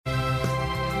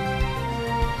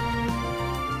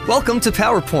Welcome to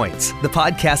PowerPoints, the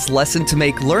podcast lesson to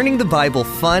make learning the Bible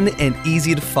fun and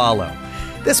easy to follow.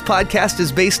 This podcast is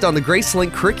based on the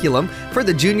GraceLink curriculum for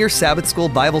the Junior Sabbath School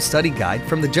Bible Study Guide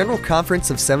from the General Conference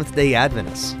of Seventh-day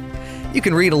Adventists. You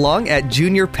can read along at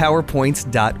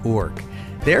juniorpowerpoints.org.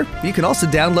 There, you can also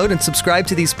download and subscribe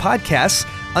to these podcasts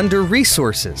under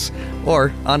Resources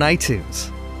or on iTunes.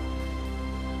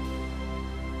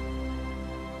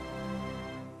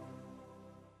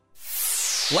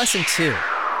 Lesson 2.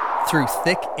 Through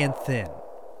thick and thin.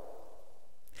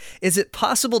 Is it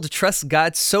possible to trust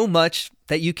God so much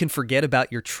that you can forget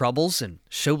about your troubles and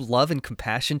show love and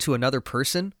compassion to another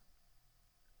person?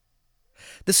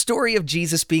 The story of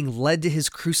Jesus being led to his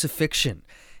crucifixion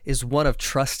is one of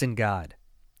trust in God.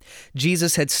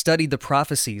 Jesus had studied the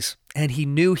prophecies, and he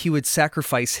knew he would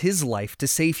sacrifice his life to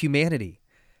save humanity.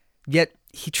 Yet,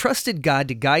 he trusted God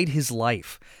to guide his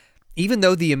life. Even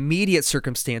though the immediate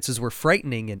circumstances were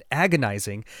frightening and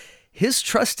agonizing, his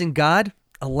trust in God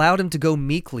allowed him to go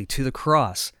meekly to the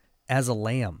cross as a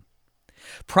lamb.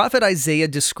 Prophet Isaiah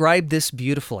described this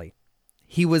beautifully.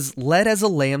 He was led as a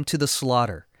lamb to the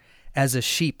slaughter, as a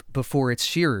sheep before its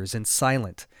shearers and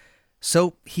silent.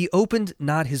 So he opened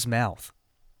not his mouth.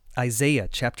 Isaiah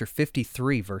chapter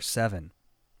 53, verse 7.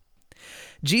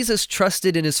 Jesus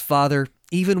trusted in his Father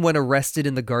even when arrested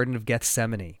in the Garden of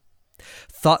Gethsemane.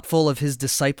 Thoughtful of his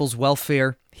disciples'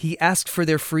 welfare, he asked for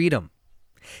their freedom.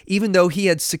 Even though he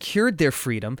had secured their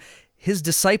freedom, his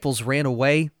disciples ran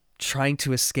away, trying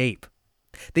to escape.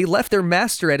 They left their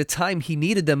master at a time he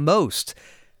needed them most.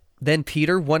 Then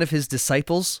Peter, one of his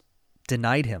disciples,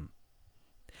 denied him.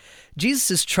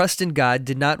 Jesus' trust in God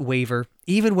did not waver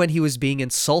even when he was being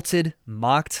insulted,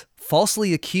 mocked,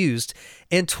 falsely accused,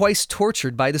 and twice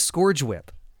tortured by the scourge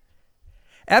whip.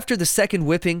 After the second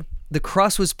whipping, the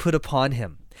cross was put upon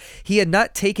him. He had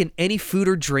not taken any food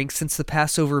or drink since the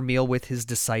Passover meal with his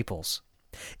disciples.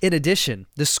 In addition,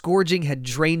 the scourging had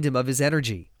drained him of his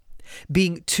energy.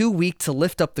 Being too weak to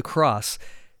lift up the cross,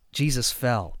 Jesus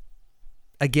fell.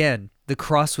 Again, the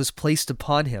cross was placed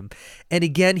upon him, and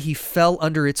again he fell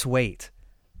under its weight.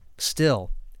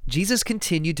 Still, Jesus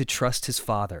continued to trust his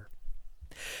Father.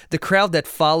 The crowd that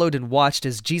followed and watched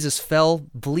as Jesus fell,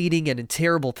 bleeding and in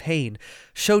terrible pain,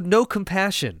 showed no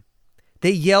compassion. They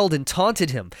yelled and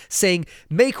taunted him, saying,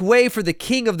 "Make way for the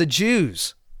King of the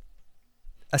Jews!"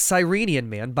 A Cyrenian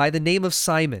man by the name of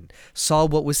Simon saw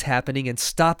what was happening and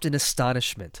stopped in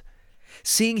astonishment.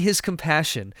 Seeing his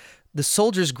compassion, the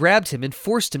soldiers grabbed him and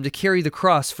forced him to carry the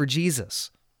cross for Jesus.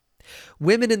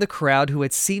 Women in the crowd who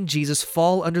had seen Jesus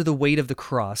fall under the weight of the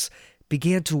cross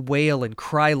began to wail and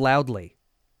cry loudly.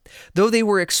 Though they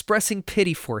were expressing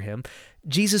pity for him,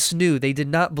 Jesus knew they did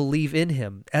not believe in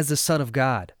him as the Son of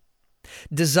God.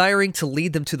 Desiring to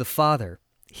lead them to the Father,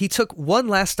 he took one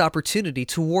last opportunity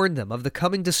to warn them of the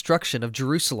coming destruction of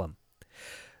Jerusalem.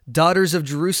 "Daughters of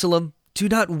Jerusalem, do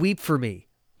not weep for me,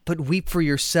 but weep for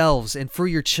yourselves and for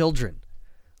your children."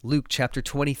 Luke chapter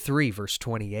 23, verse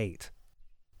 28.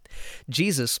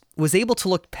 Jesus was able to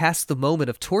look past the moment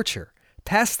of torture,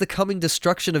 past the coming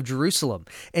destruction of Jerusalem,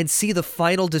 and see the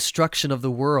final destruction of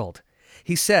the world.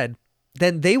 He said,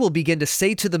 "Then they will begin to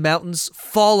say to the mountains,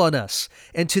 'Fall on us,'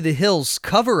 and to the hills,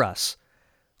 'Cover us.'"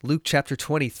 Luke chapter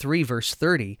 23, verse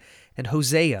 30, and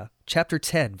Hosea chapter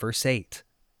 10, verse 8.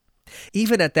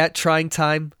 Even at that trying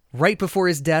time, right before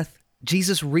his death,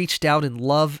 Jesus reached out in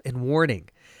love and warning,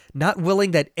 not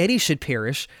willing that any should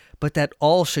perish, but that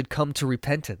all should come to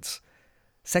repentance.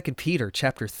 2 Peter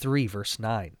chapter 3, verse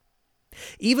 9.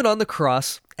 Even on the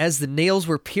cross, as the nails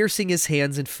were piercing his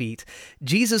hands and feet,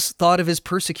 Jesus thought of his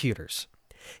persecutors.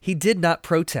 He did not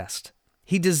protest.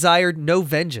 He desired no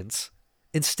vengeance.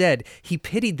 Instead, he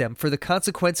pitied them for the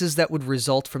consequences that would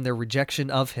result from their rejection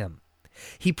of him.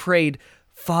 He prayed,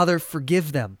 "Father,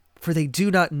 forgive them, for they do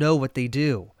not know what they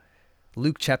do."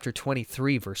 Luke chapter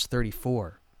 23, verse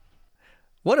 34.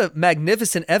 What a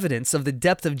magnificent evidence of the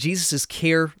depth of Jesus'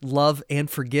 care, love,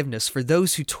 and forgiveness for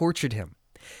those who tortured him.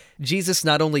 Jesus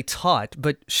not only taught,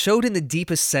 but showed in the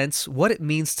deepest sense what it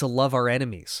means to love our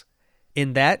enemies.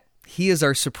 In that, he is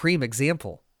our supreme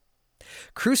example.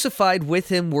 Crucified with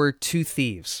him were two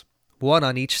thieves, one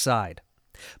on each side.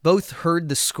 Both heard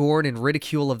the scorn and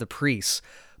ridicule of the priests.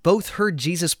 Both heard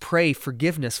Jesus pray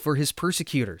forgiveness for his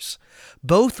persecutors.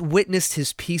 Both witnessed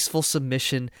his peaceful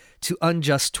submission to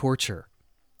unjust torture.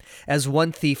 As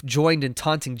one thief joined in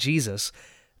taunting Jesus,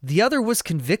 the other was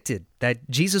convicted that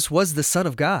Jesus was the Son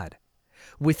of God.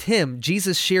 With him,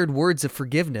 Jesus shared words of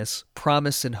forgiveness,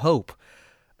 promise, and hope.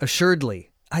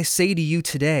 "Assuredly, I say to you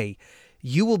today,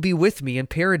 you will be with me in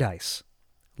paradise."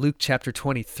 Luke chapter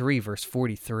 23, verse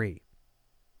 43.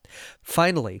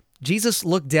 Finally, Jesus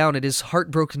looked down at his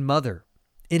heartbroken mother.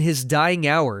 In his dying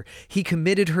hour, he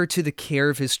committed her to the care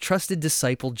of his trusted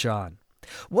disciple John.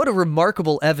 What a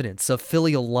remarkable evidence of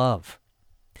filial love.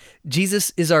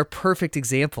 Jesus is our perfect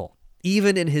example.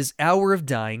 Even in his hour of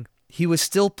dying, he was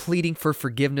still pleading for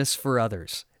forgiveness for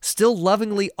others, still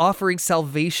lovingly offering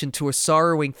salvation to a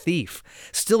sorrowing thief,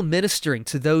 still ministering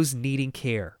to those needing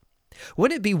care.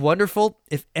 Wouldn't it be wonderful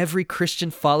if every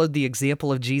Christian followed the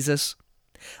example of Jesus?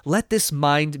 Let this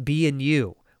mind be in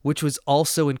you, which was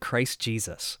also in Christ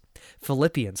Jesus.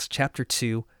 Philippians chapter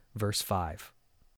 2, verse 5.